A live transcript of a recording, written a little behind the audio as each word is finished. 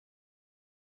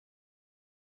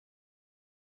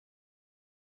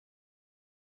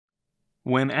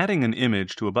When adding an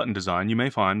image to a button design, you may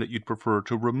find that you'd prefer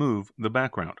to remove the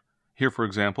background. Here, for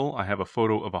example, I have a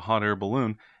photo of a hot air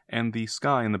balloon, and the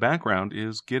sky in the background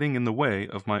is getting in the way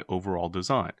of my overall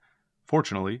design.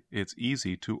 Fortunately, it's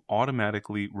easy to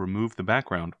automatically remove the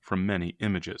background from many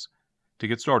images. To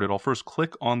get started, I'll first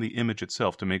click on the image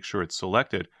itself to make sure it's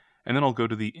selected, and then I'll go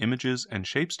to the Images and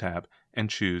Shapes tab and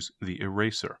choose the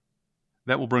Eraser.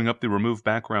 That will bring up the Remove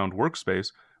Background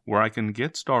workspace, where I can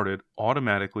get started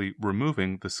automatically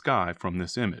removing the sky from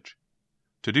this image.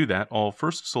 To do that, I'll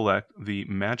first select the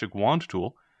Magic Wand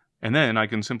tool, and then I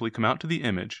can simply come out to the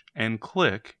image and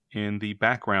click in the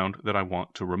background that I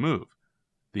want to remove.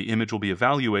 The image will be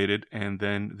evaluated, and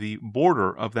then the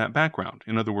border of that background,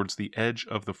 in other words, the edge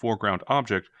of the foreground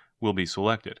object, will be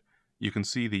selected. You can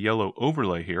see the yellow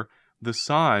overlay here. The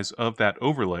size of that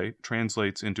overlay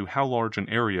translates into how large an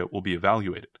area will be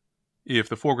evaluated. If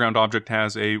the foreground object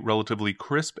has a relatively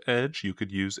crisp edge, you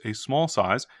could use a small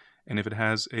size, and if it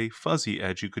has a fuzzy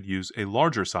edge, you could use a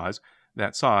larger size.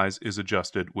 That size is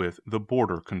adjusted with the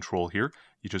border control here.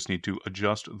 You just need to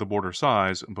adjust the border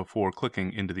size before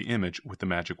clicking into the image with the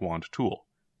Magic Wand tool.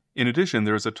 In addition,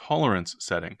 there is a tolerance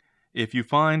setting. If you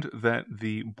find that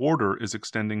the border is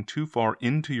extending too far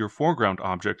into your foreground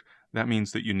object, that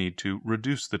means that you need to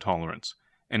reduce the tolerance.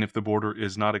 And if the border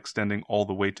is not extending all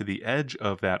the way to the edge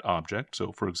of that object,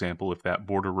 so for example, if that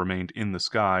border remained in the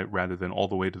sky rather than all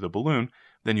the way to the balloon,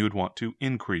 then you would want to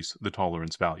increase the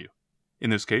tolerance value. In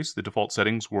this case, the default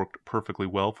settings worked perfectly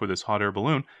well for this hot air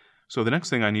balloon, so the next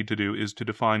thing I need to do is to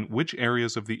define which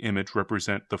areas of the image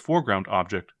represent the foreground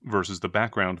object versus the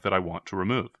background that I want to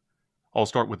remove. I'll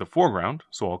start with the foreground,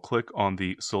 so I'll click on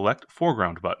the Select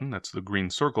Foreground button, that's the green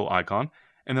circle icon,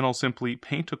 and then I'll simply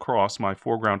paint across my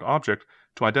foreground object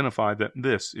to identify that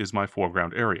this is my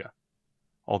foreground area.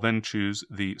 I'll then choose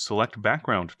the Select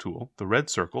Background tool, the red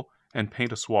circle, and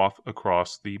paint a swath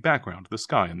across the background, the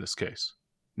sky in this case.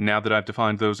 Now that I've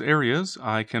defined those areas,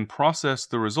 I can process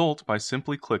the result by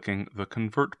simply clicking the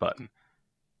Convert button.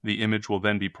 The image will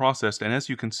then be processed, and as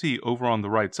you can see over on the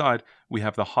right side, we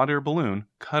have the hot air balloon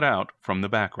cut out from the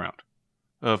background.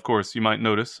 Of course, you might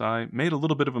notice I made a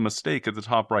little bit of a mistake at the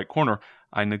top right corner.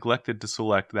 I neglected to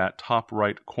select that top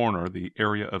right corner, the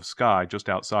area of sky just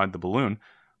outside the balloon,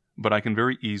 but I can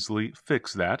very easily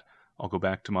fix that. I'll go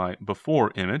back to my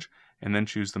before image and then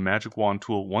choose the Magic Wand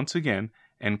tool once again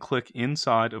and click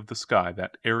inside of the sky,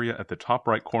 that area at the top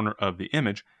right corner of the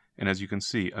image, and as you can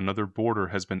see, another border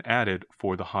has been added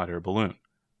for the hot air balloon.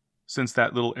 Since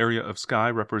that little area of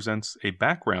sky represents a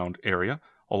background area,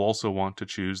 I'll also want to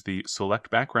choose the Select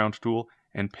Background tool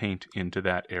and paint into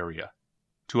that area.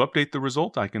 To update the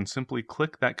result, I can simply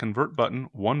click that Convert button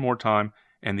one more time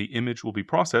and the image will be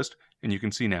processed, and you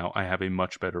can see now I have a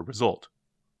much better result.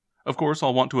 Of course,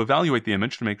 I'll want to evaluate the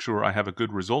image to make sure I have a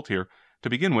good result here. To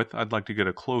begin with, I'd like to get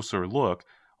a closer look.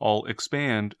 I'll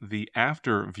expand the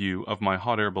after view of my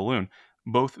hot air balloon.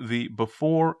 Both the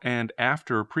before and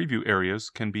after preview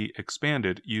areas can be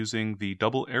expanded using the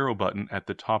double arrow button at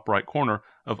the top right corner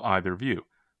of either view.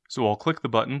 So I'll click the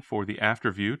button for the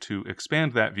after view to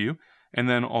expand that view, and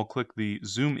then I'll click the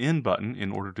zoom in button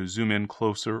in order to zoom in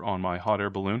closer on my hot air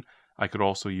balloon. I could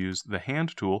also use the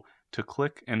hand tool to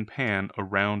click and pan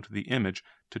around the image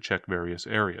to check various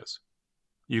areas.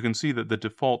 You can see that the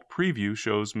default preview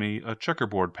shows me a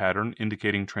checkerboard pattern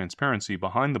indicating transparency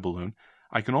behind the balloon.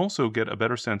 I can also get a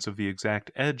better sense of the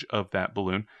exact edge of that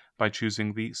balloon by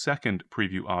choosing the second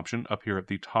preview option up here at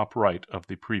the top right of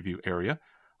the preview area.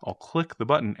 I'll click the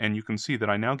button and you can see that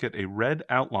I now get a red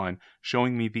outline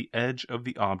showing me the edge of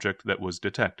the object that was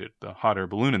detected, the hot air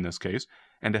balloon in this case,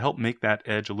 and to help make that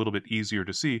edge a little bit easier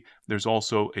to see, there's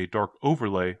also a dark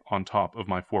overlay on top of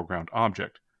my foreground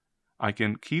object. I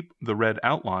can keep the red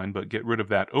outline but get rid of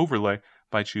that overlay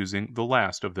by choosing the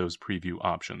last of those preview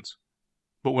options.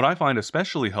 But what I find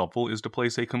especially helpful is to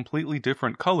place a completely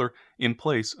different color in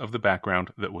place of the background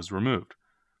that was removed.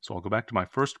 So I'll go back to my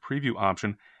first preview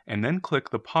option and then click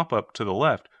the pop-up to the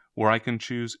left where I can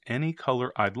choose any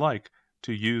color I'd like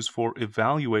to use for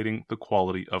evaluating the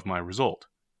quality of my result.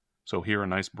 So here a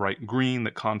nice bright green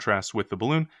that contrasts with the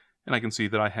balloon, and I can see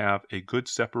that I have a good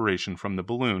separation from the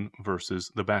balloon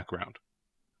versus the background.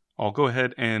 I'll go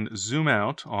ahead and zoom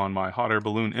out on my hot air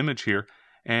balloon image here,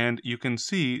 and you can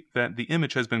see that the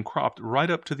image has been cropped right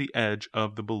up to the edge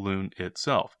of the balloon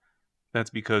itself. That's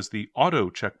because the auto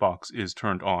checkbox is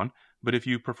turned on, but if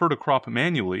you prefer to crop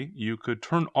manually, you could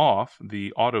turn off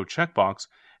the auto checkbox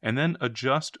and then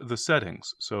adjust the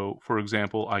settings. So, for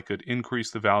example, I could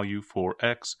increase the value for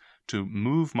X to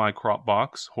move my crop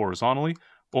box horizontally,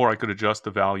 or I could adjust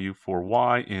the value for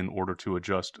Y in order to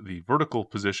adjust the vertical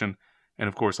position, And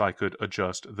of course, I could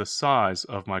adjust the size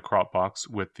of my crop box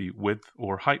with the width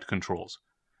or height controls.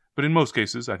 But in most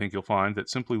cases, I think you'll find that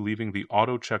simply leaving the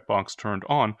auto checkbox turned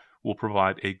on will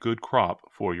provide a good crop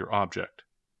for your object.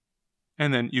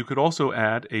 And then you could also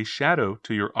add a shadow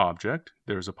to your object.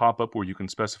 There's a pop-up where you can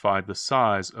specify the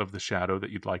size of the shadow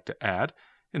that you'd like to add.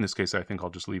 In this case, I think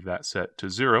I'll just leave that set to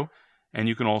 0. And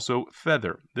you can also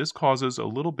feather. This causes a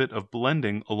little bit of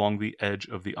blending along the edge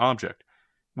of the object.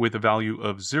 With a value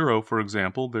of 0, for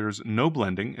example, there's no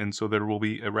blending, and so there will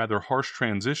be a rather harsh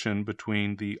transition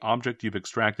between the object you've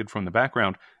extracted from the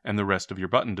background and the rest of your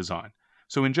button design.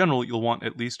 So in general, you'll want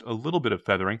at least a little bit of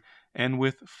feathering, and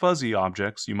with fuzzy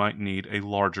objects, you might need a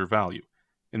larger value.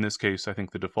 In this case, I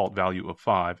think the default value of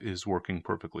 5 is working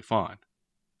perfectly fine.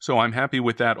 So I'm happy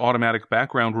with that automatic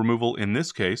background removal in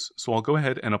this case, so I'll go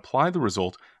ahead and apply the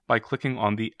result by clicking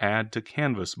on the Add to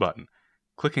Canvas button.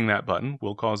 Clicking that button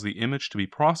will cause the image to be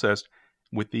processed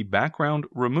with the background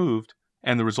removed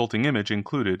and the resulting image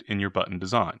included in your button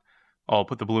design. I'll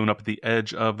put the balloon up at the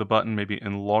edge of the button, maybe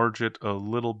enlarge it a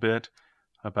little bit.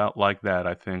 About like that,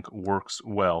 I think, works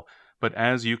well. But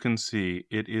as you can see,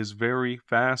 it is very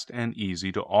fast and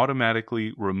easy to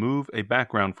automatically remove a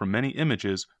background from many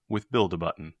images with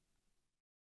Build-A-Button.